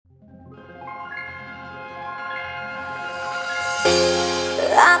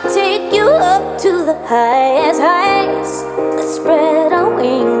I'll take you up to the highest heights. Let's spread our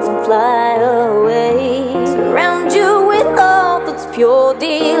wings and fly away. Surround you with all that's pure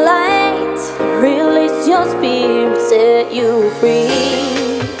delight. Release your spirit, set you free.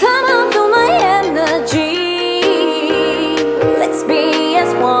 Come on, feel my energy. Let's be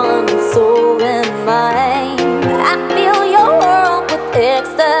as one, soul and mind. I fill your world with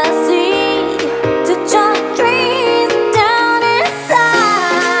ecstasy. Touch your dreams down inside.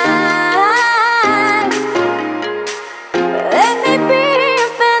 Let me be a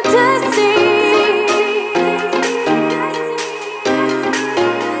fantasy.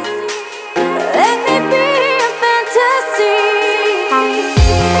 Let me be a fantasy.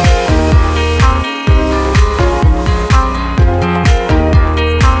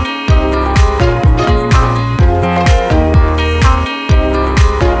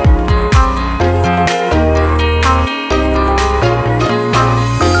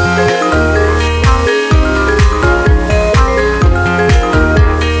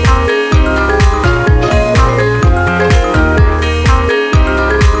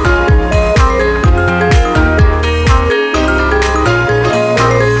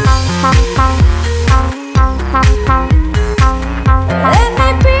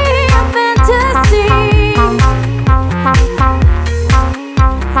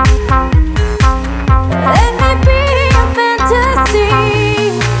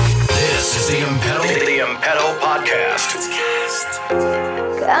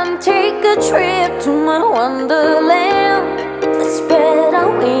 Come take a trip to my wonderland. Let's spread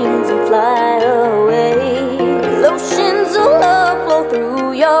our wings and fly away. Lotions of love flow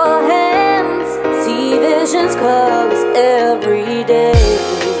through your hands. See visions, colors every day.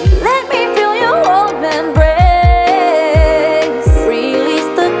 Let me feel your warm embrace. Release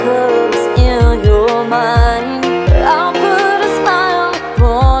the colors in your mind. I'll put a smile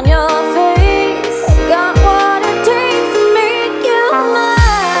upon your face. Got what it takes to make you mine.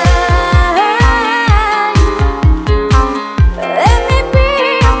 Let me be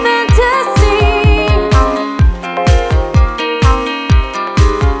a fantasy.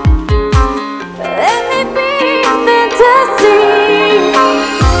 Let me be a fantasy.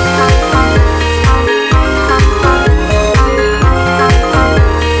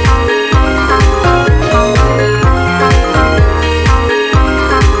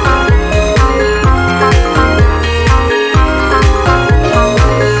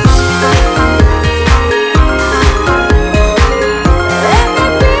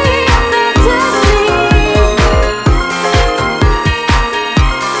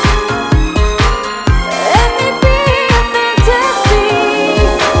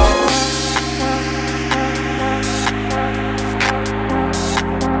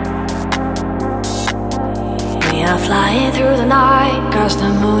 We are flying through the night, 'cause the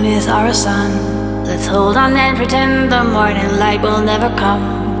moon is our sun. Let's hold on and pretend the morning light will never come.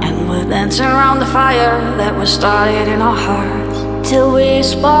 And we'll dance around the fire that was started in our hearts, till we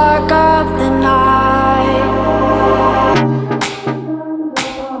spark up the night.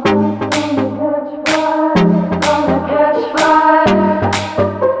 Gonna catch fire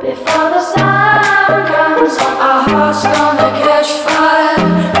before the sun comes up. Our hearts gonna catch fire,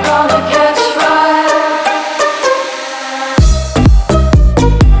 gonna catch fire.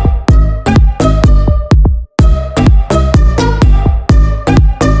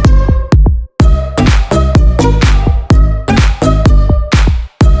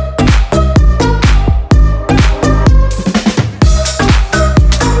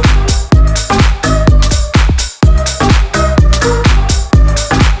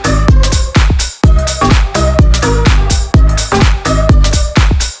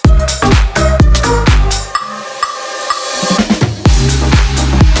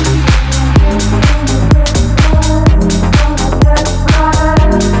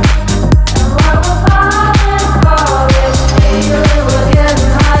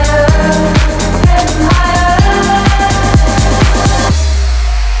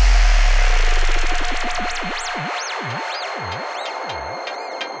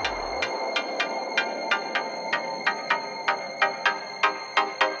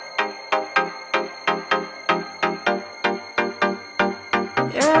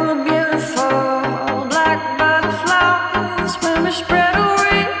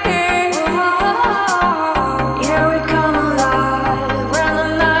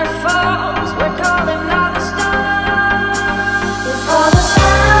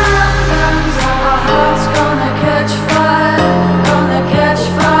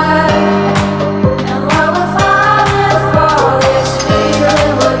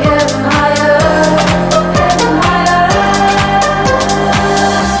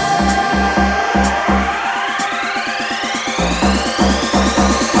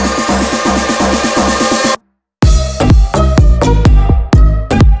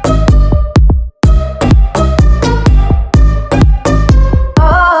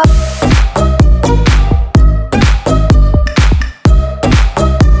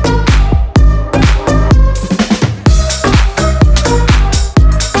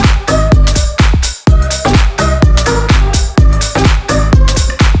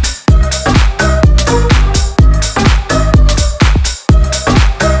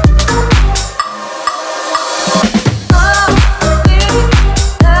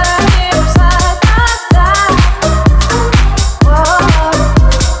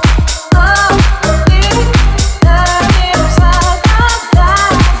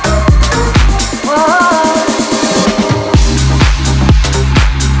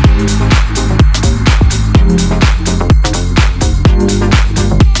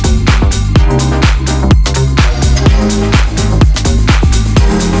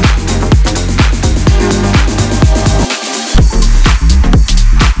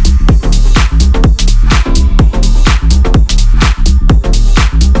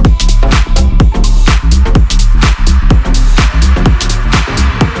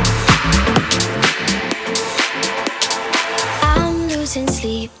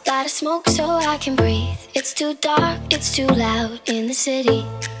 sleep. Gotta smoke so I can breathe. It's too dark, it's too loud in the city.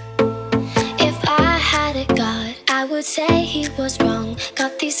 If I had a god, I would say he was wrong.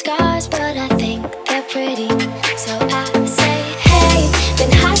 Got these scars, but I think they're pretty. So I say, hey,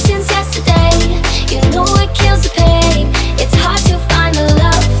 been high since yesterday. You know it kills the pain. It's hard to find the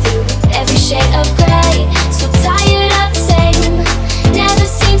love through every shade of gray. So tired of the same, never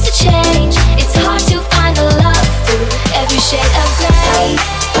seems to change. It's hard to find the love through every shade of gray.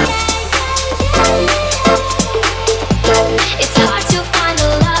 It's hard to find the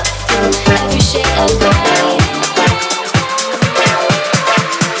love through every shade of gray.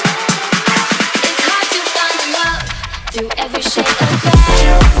 It's hard to find the love through every shade of gray.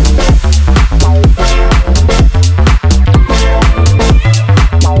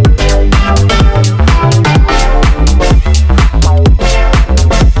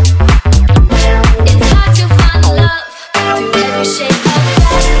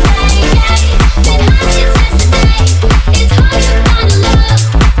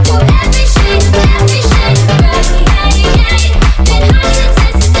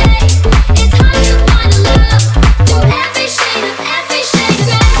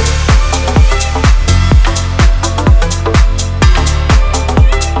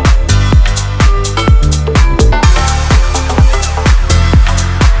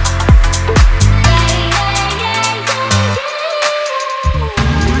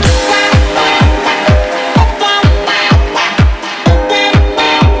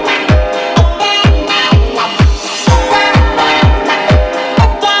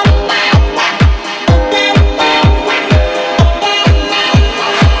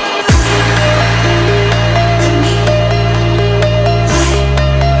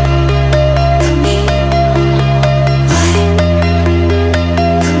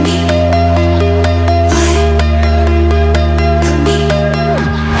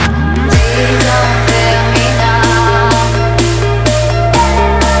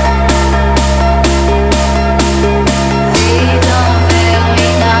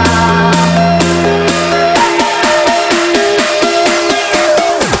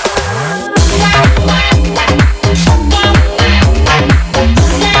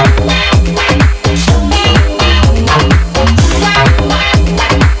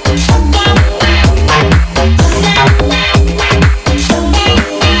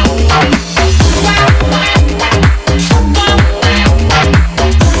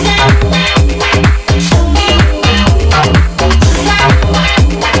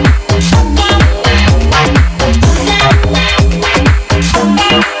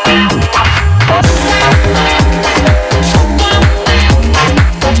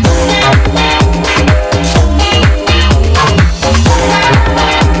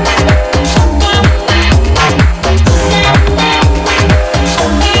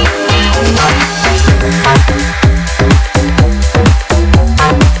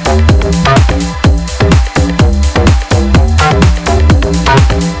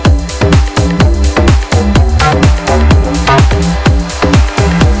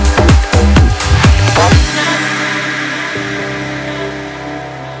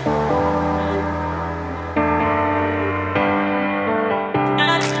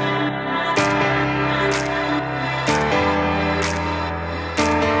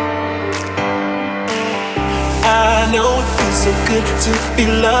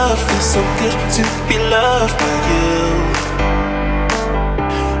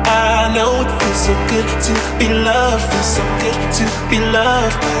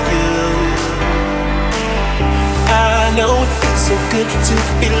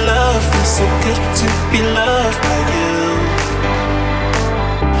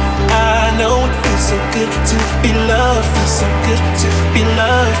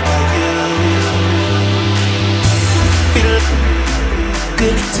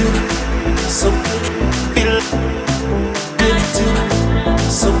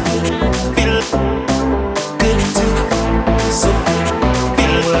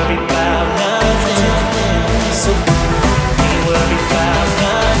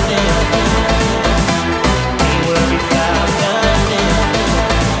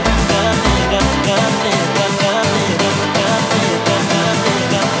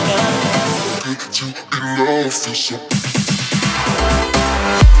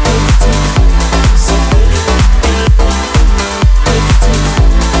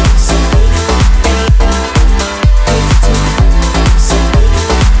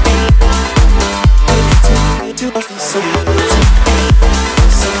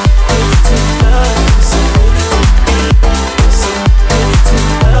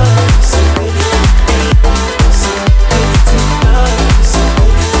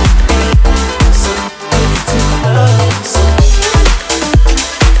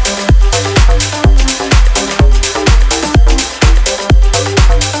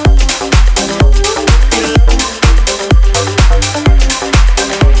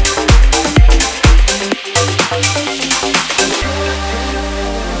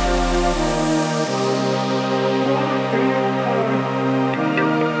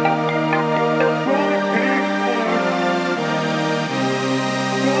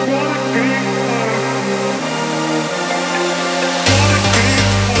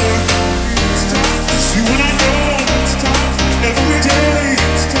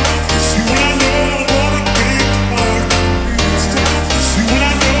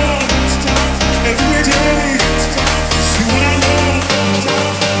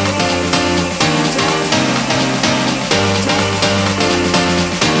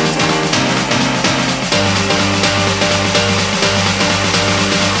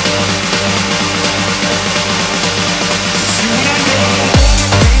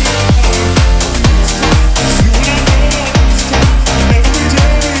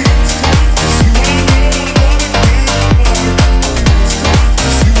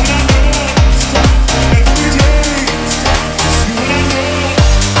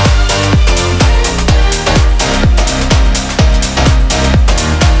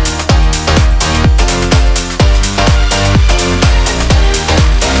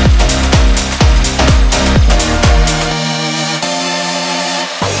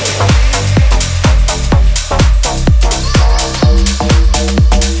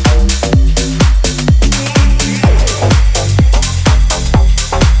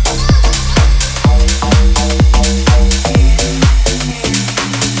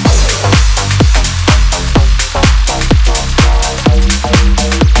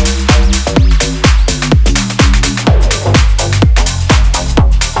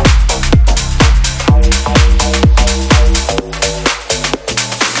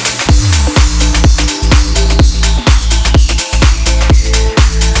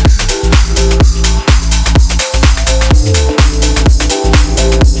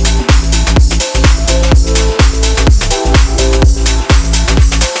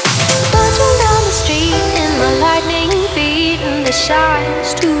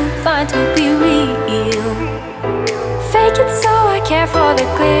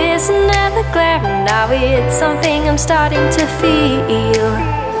 isn't ever glare, and now it's something I'm starting to feel.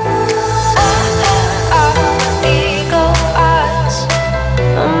 Eagle eyes,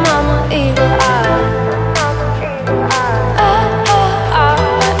 mama, eagle eyes.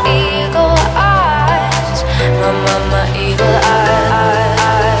 Eagle eyes, my mama, eagle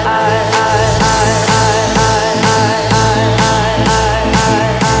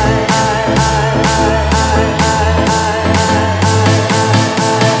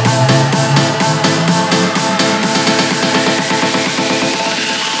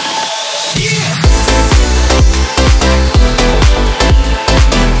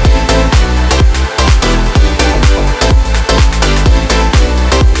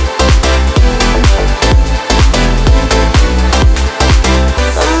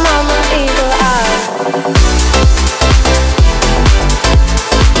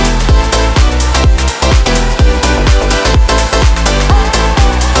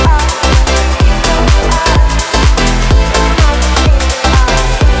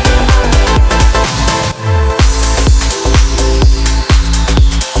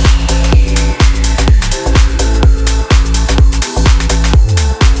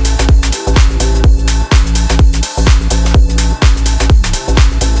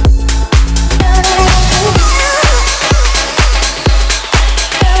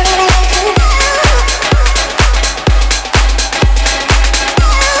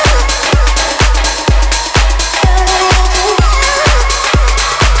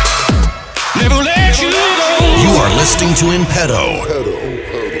To Impeto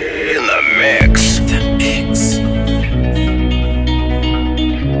in the mix.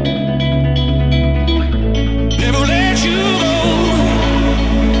 Never let you go.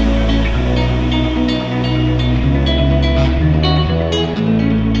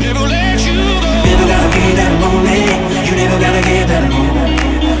 Never let you go. Never gotta be that lonely. You never gotta get that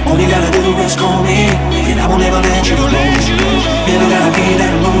low. All you gotta do is call me, and I won't ever let you go. Never gotta be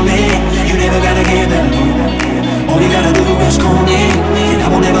that lonely. You never gotta get that low. All you gotta do is call me, and I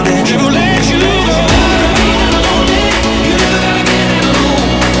won't ever let you go. You never gotta get that low.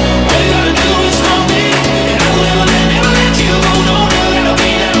 All you gotta do is call me, and I will never let you go. No, never gotta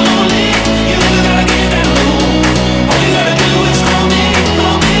be that lonely. You never gotta get that low. All you gotta do is call me,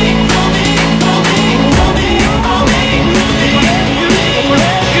 call me, call me, call me, call me, call me. Never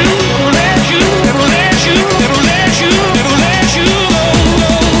let you, never let you, never let you, never let you, never let you go.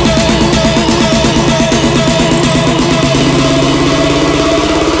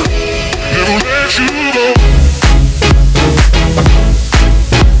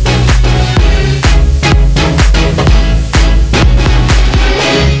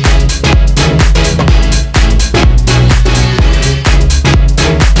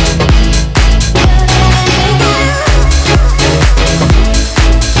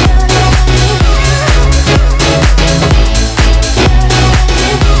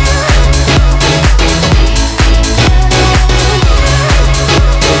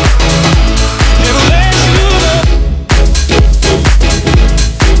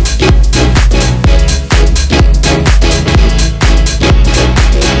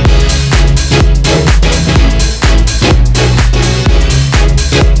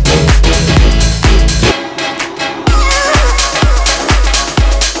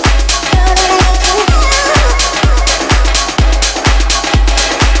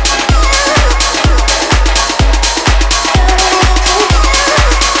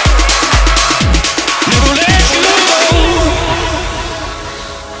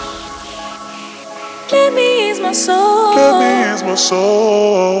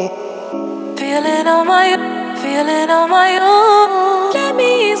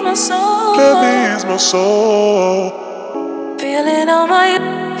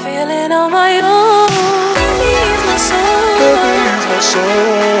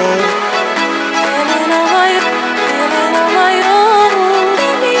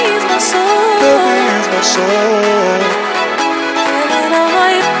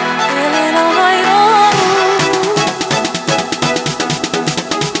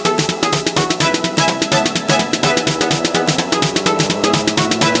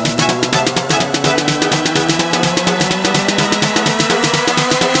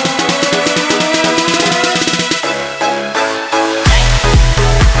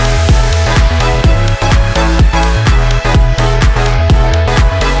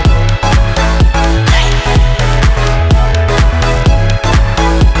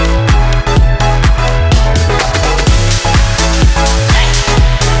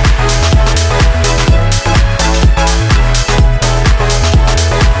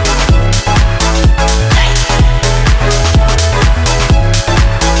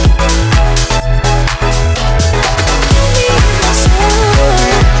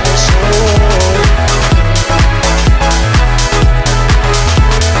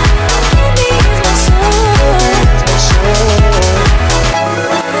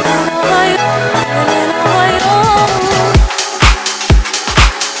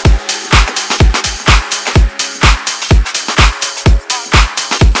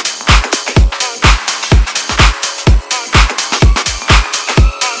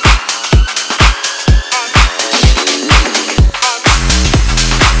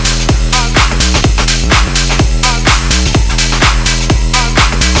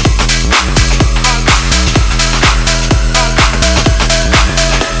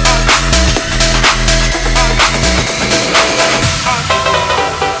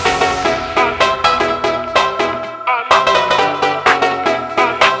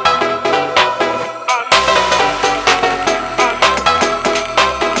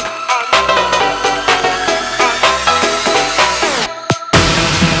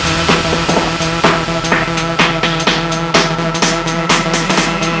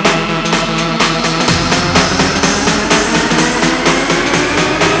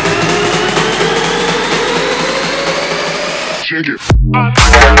 Tonight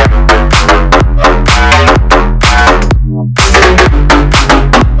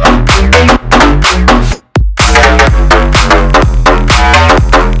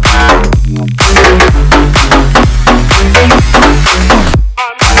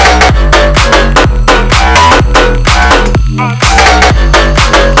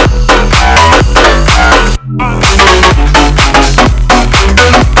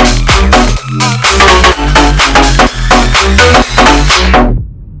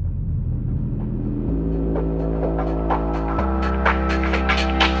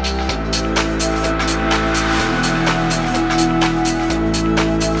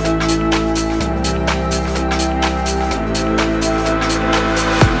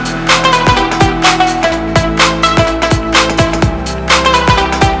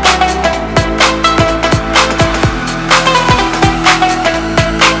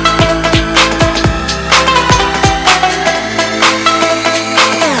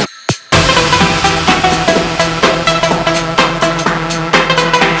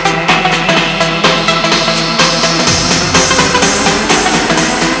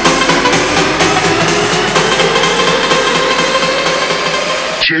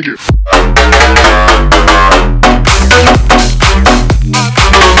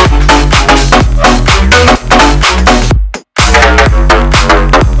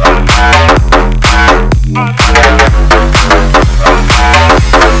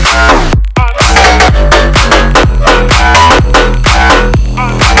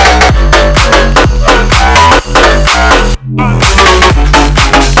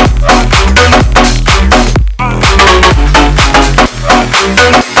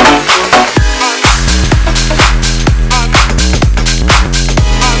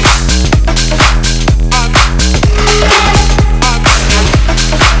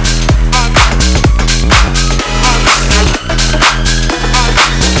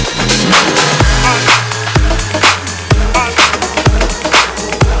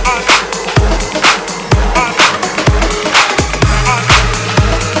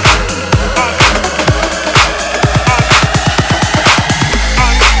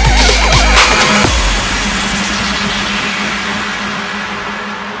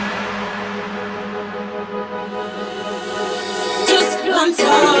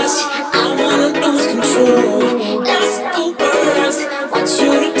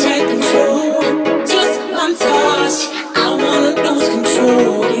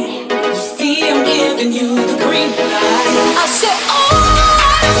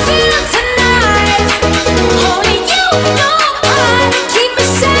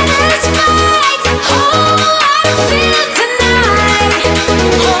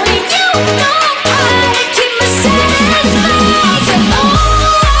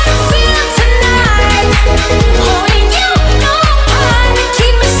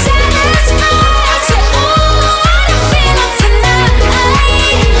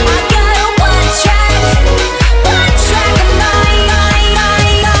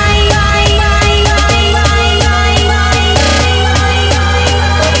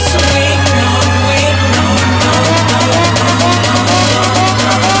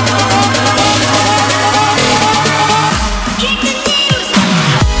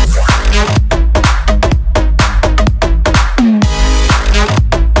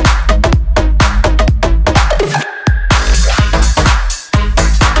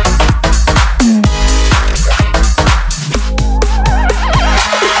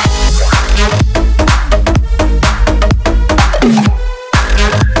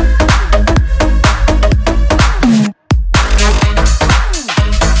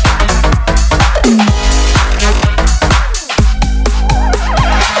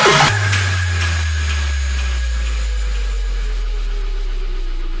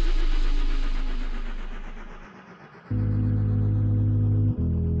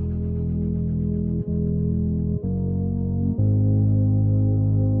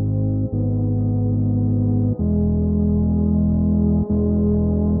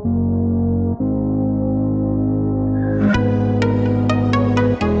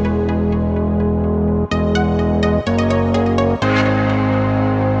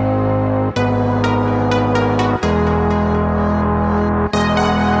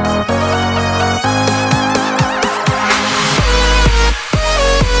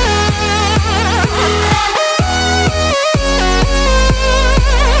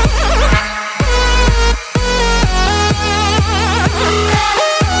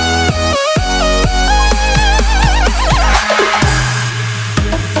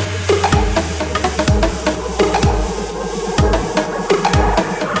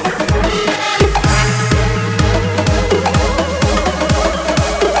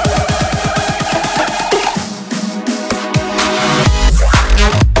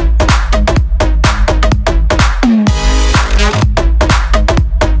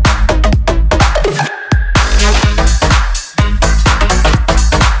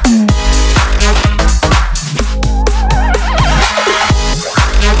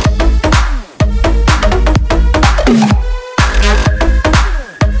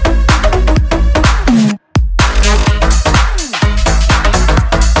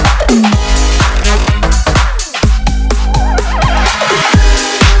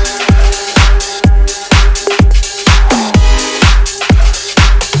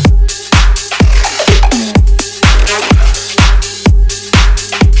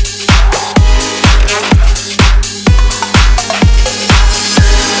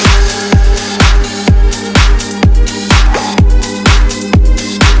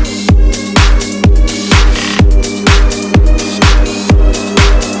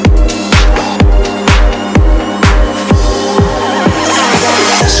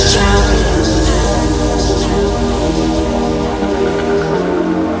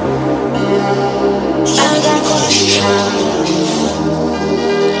Temptation.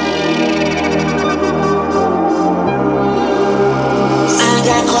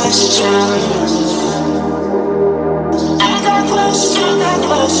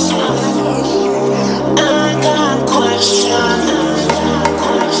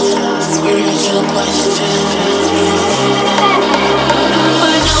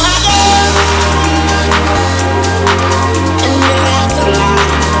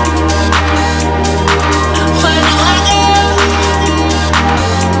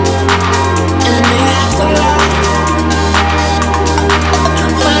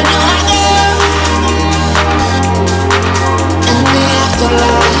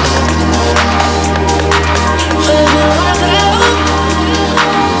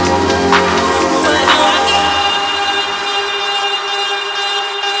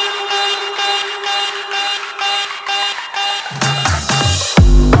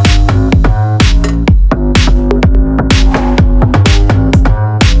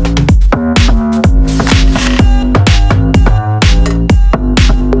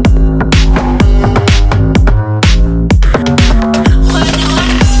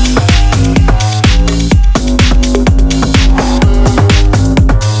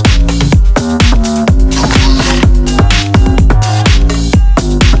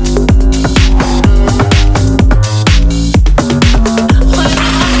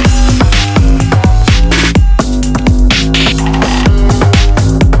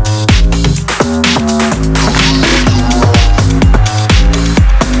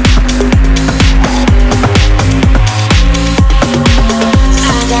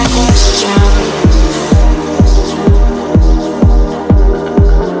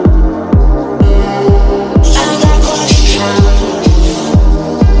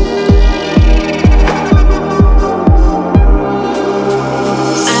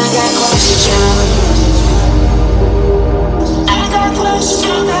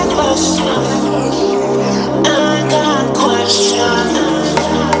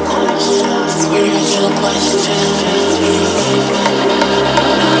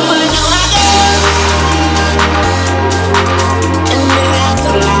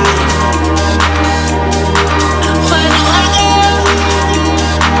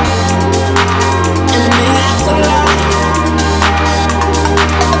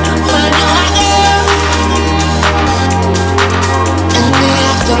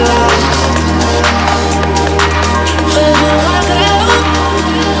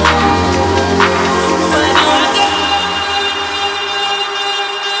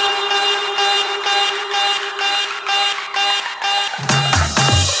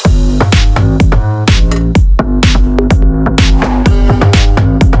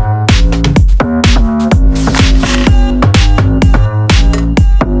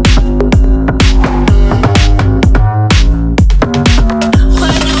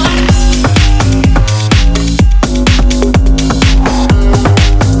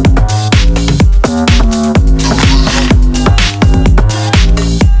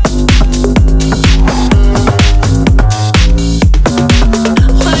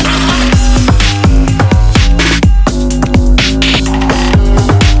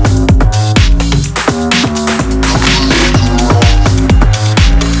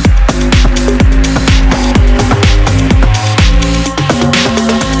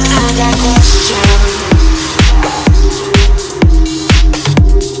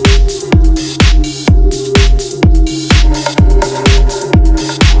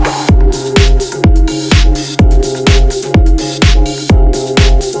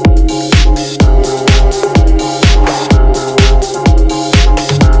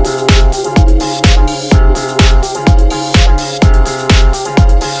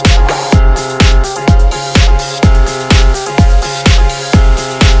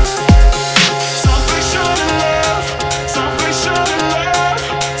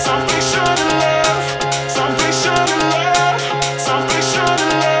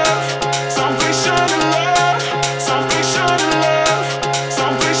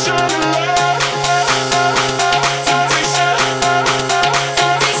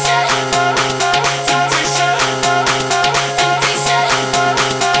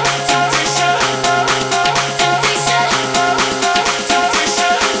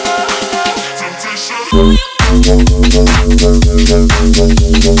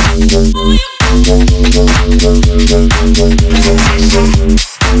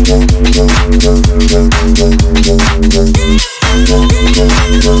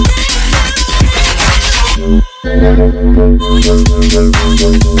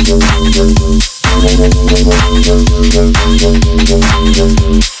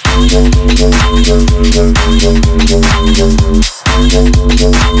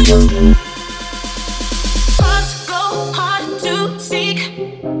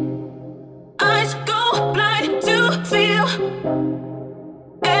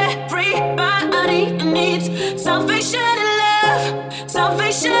 Everybody needs salvation and love,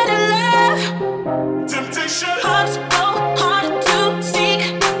 salvation and love. Temptation. Hearts go hard to seek,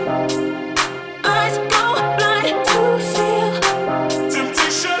 eyes go blind to feel.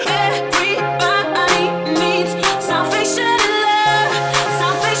 Temptation. Everybody needs salvation and love,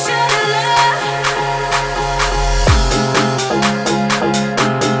 salvation and love.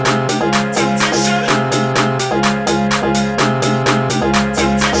 Temptation.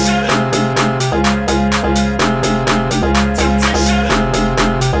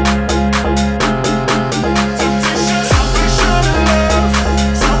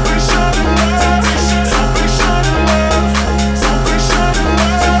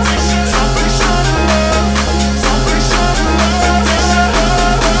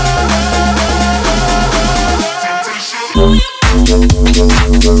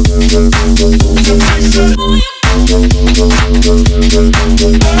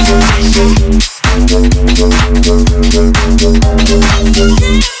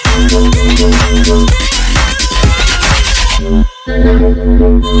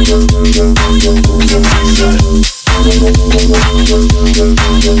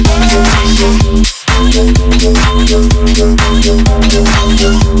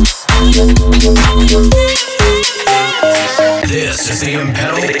 This is the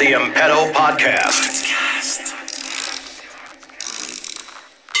Impedo Podcast.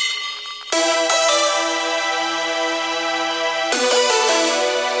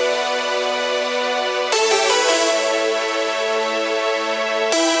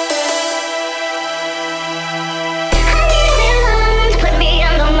 Put me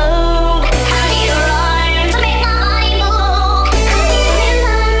on the moon. How do you rhyme to make my mind move?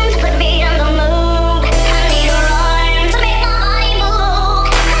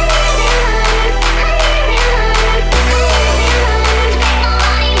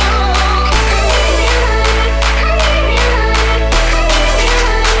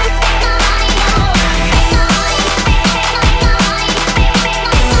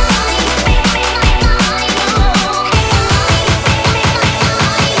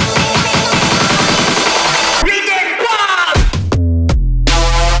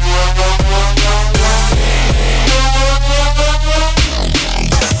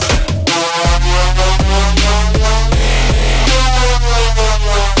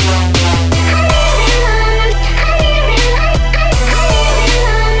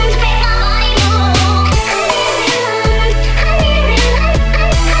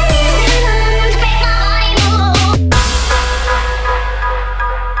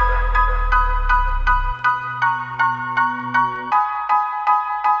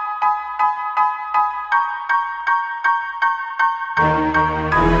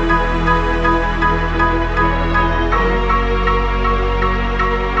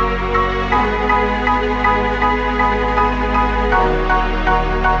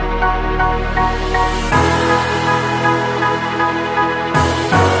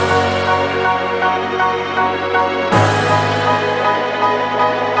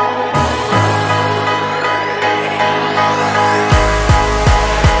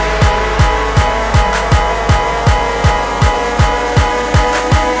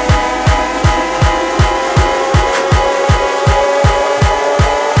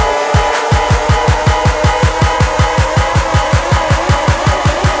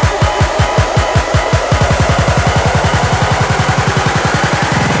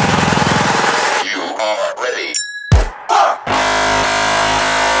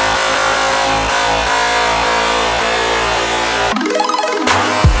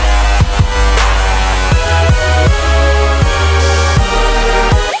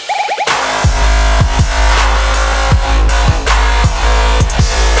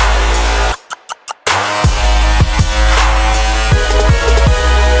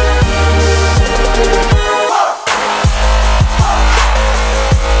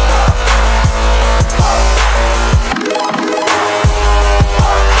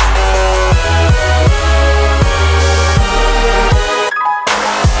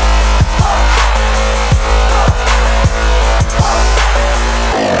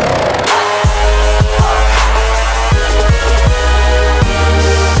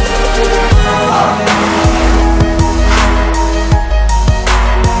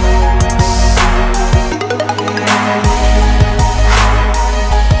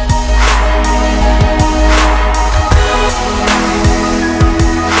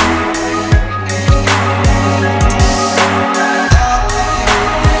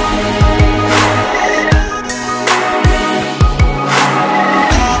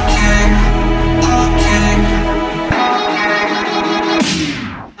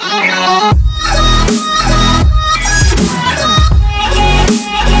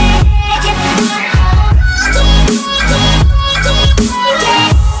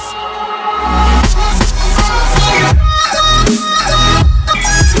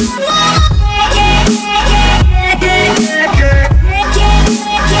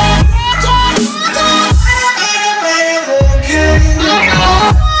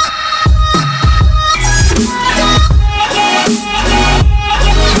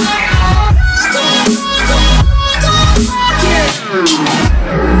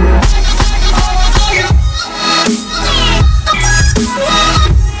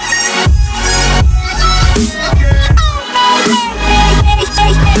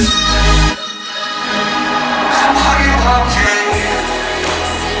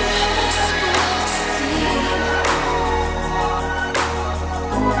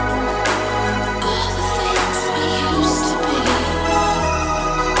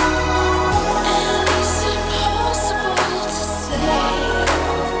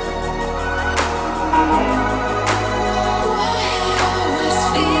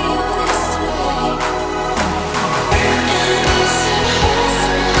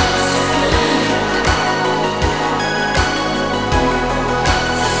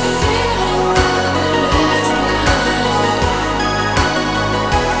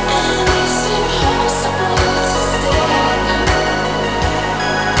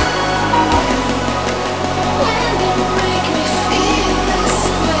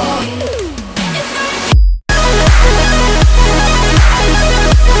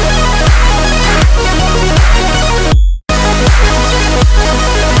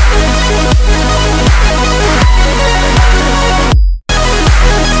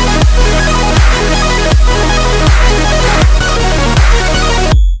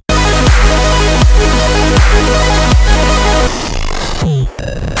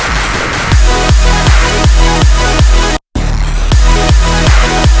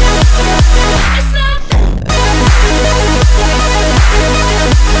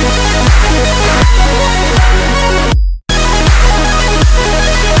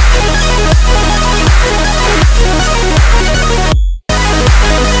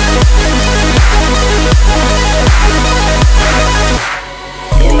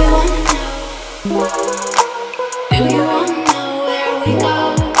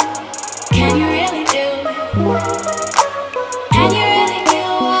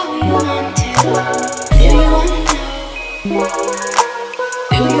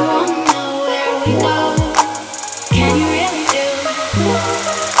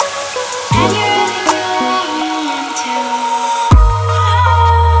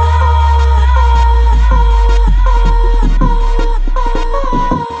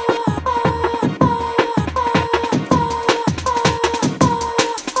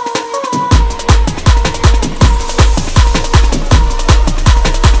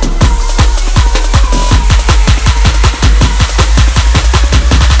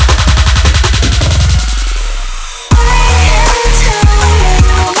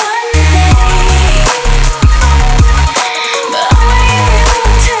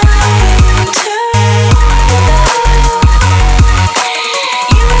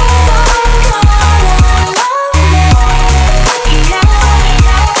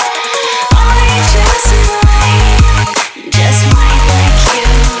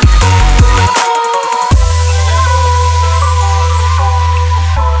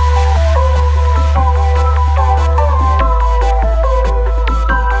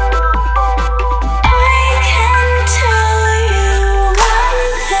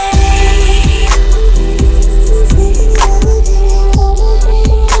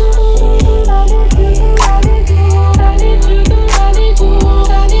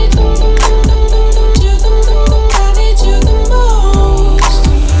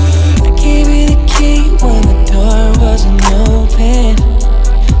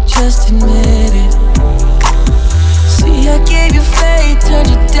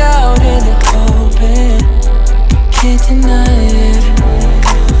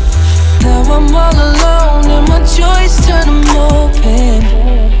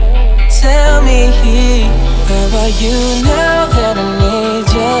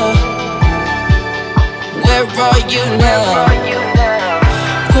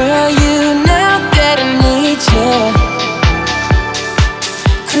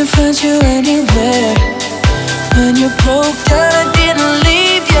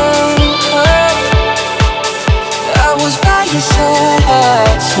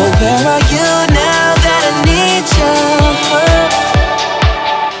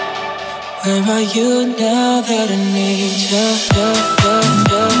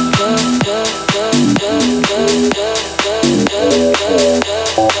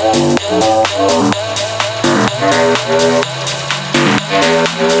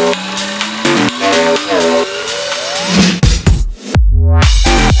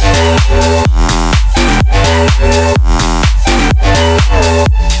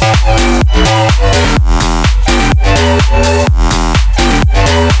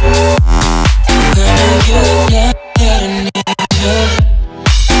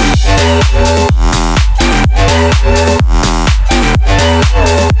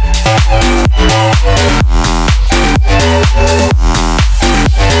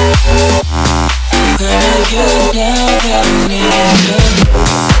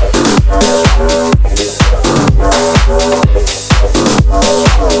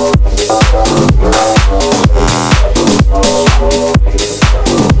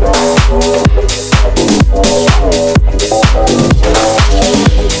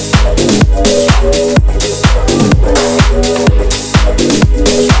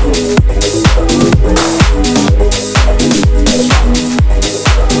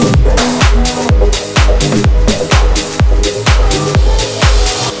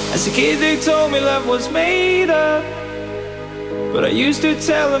 As a kid they told me love was made up, but I used to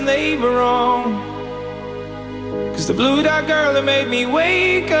tell them they were wrong. Cause the blue-dot girl that made me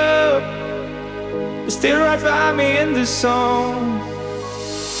wake up is still right by me in this song.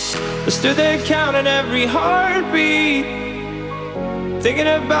 I stood there counting every heartbeat, thinking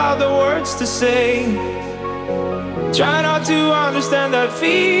about the words to say, trying not to understand that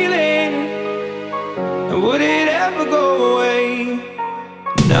feeling, and would it ever go away?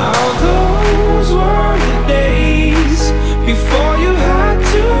 Now those were the days before you had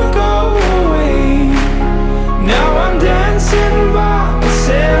to go away. Now I'm dancing by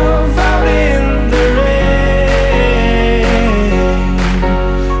myself out in the rain.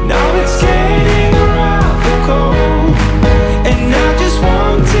 Now it's getting around the cold, and I just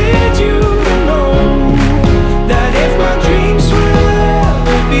wanted you to know that if my dreams will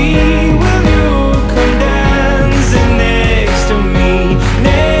ever be, will you come dancing next to me,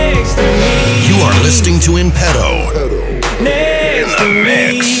 next to me? You are listening to Impeto. Next to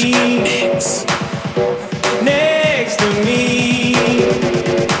me. Mix. Next to me.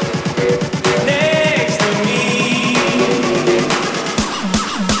 Next to me.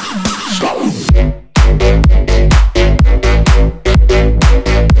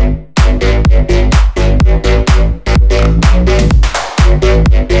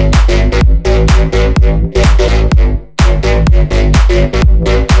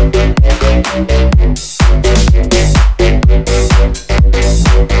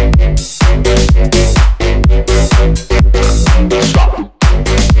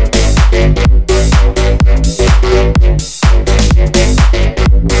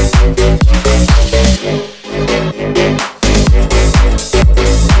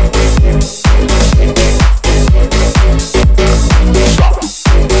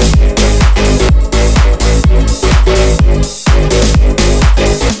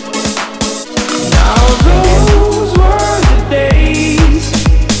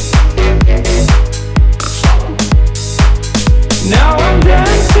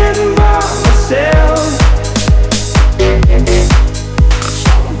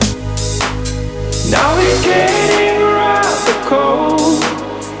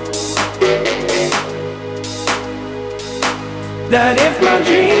 That if my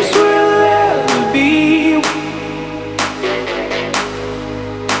dreams will ever be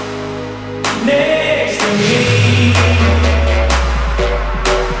next to me,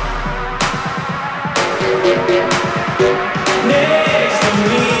 next to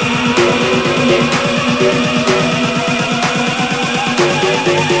me.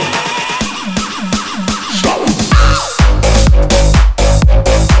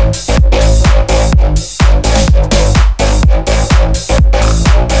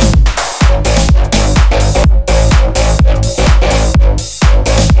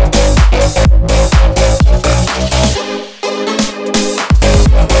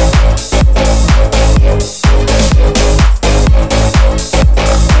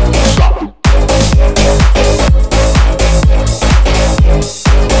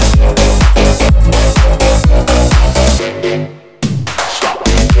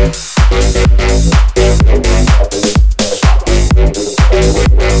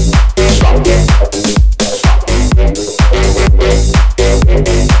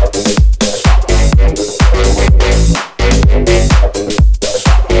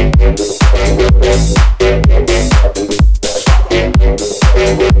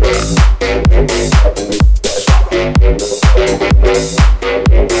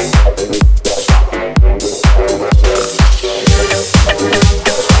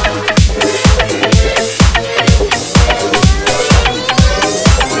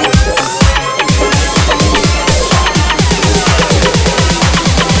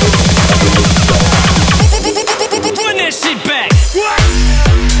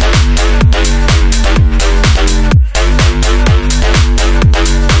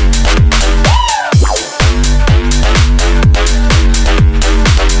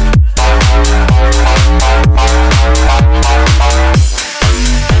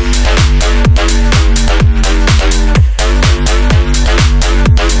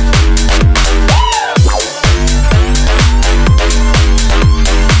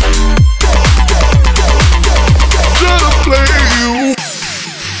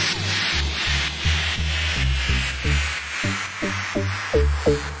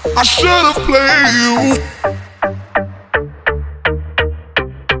 I should've played you.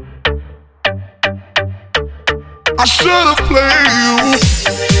 I should've played you.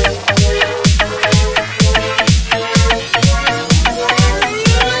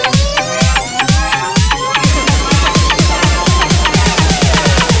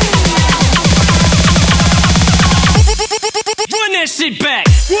 sit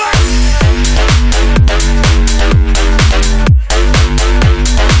back.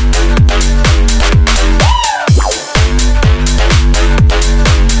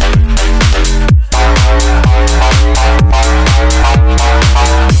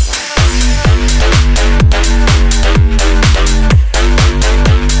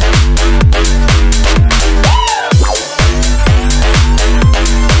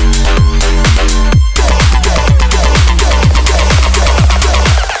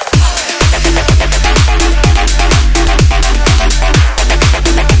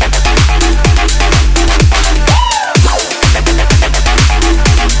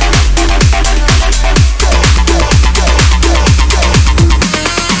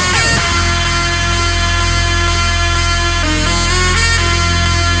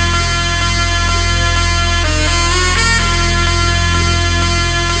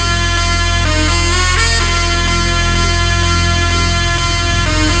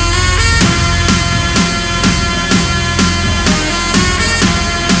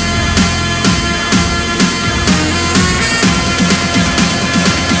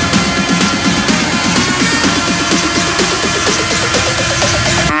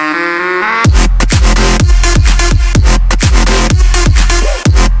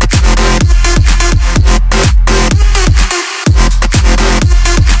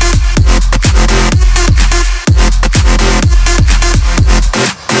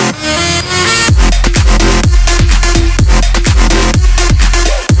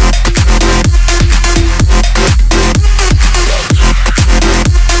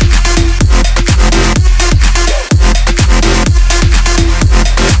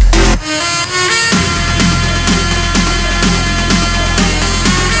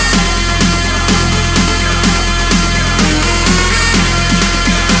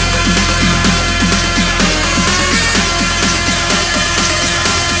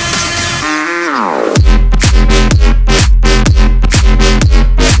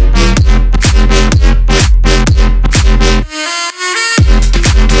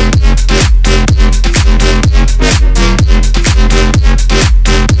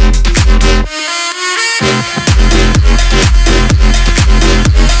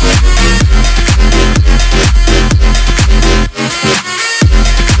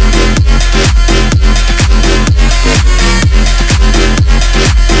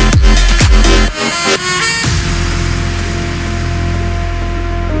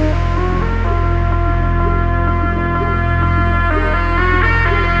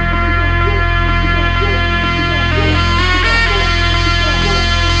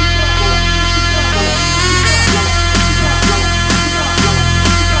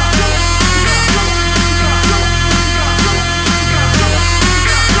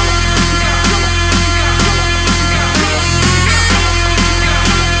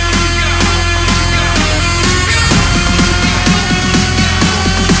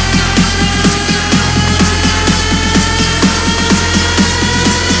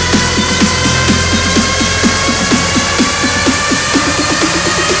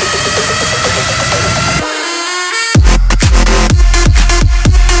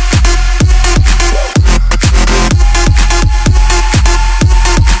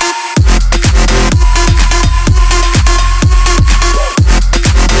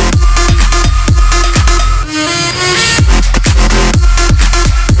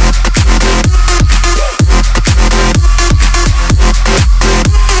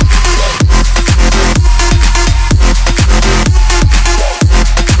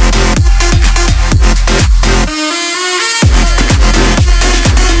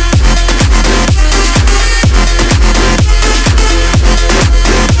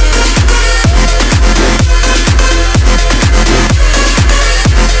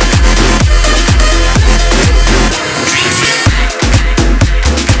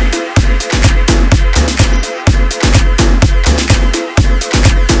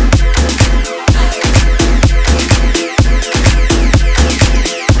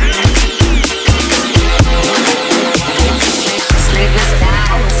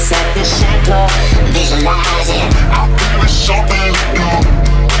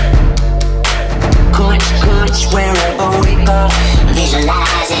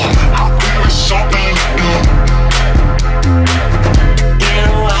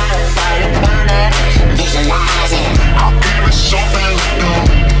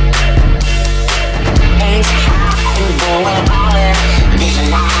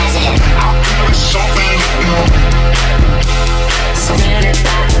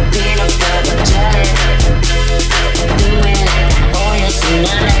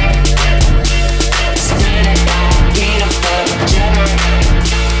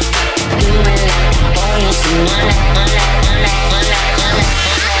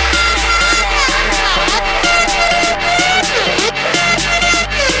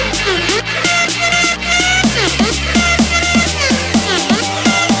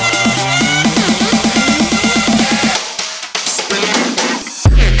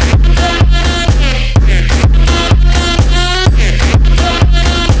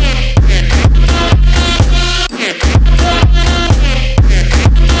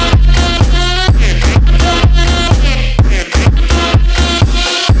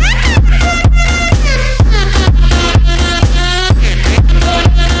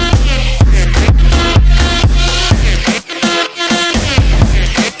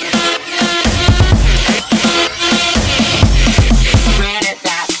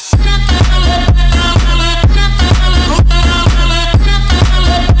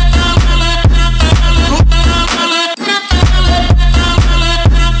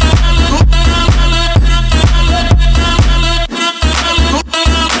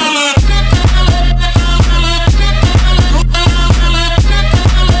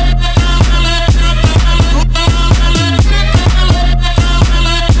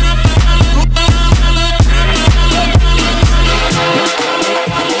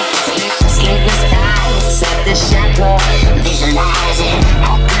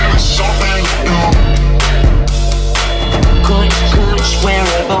 something new. Good,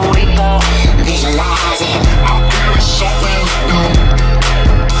 wherever we go, visualize it. I'm feeling something new.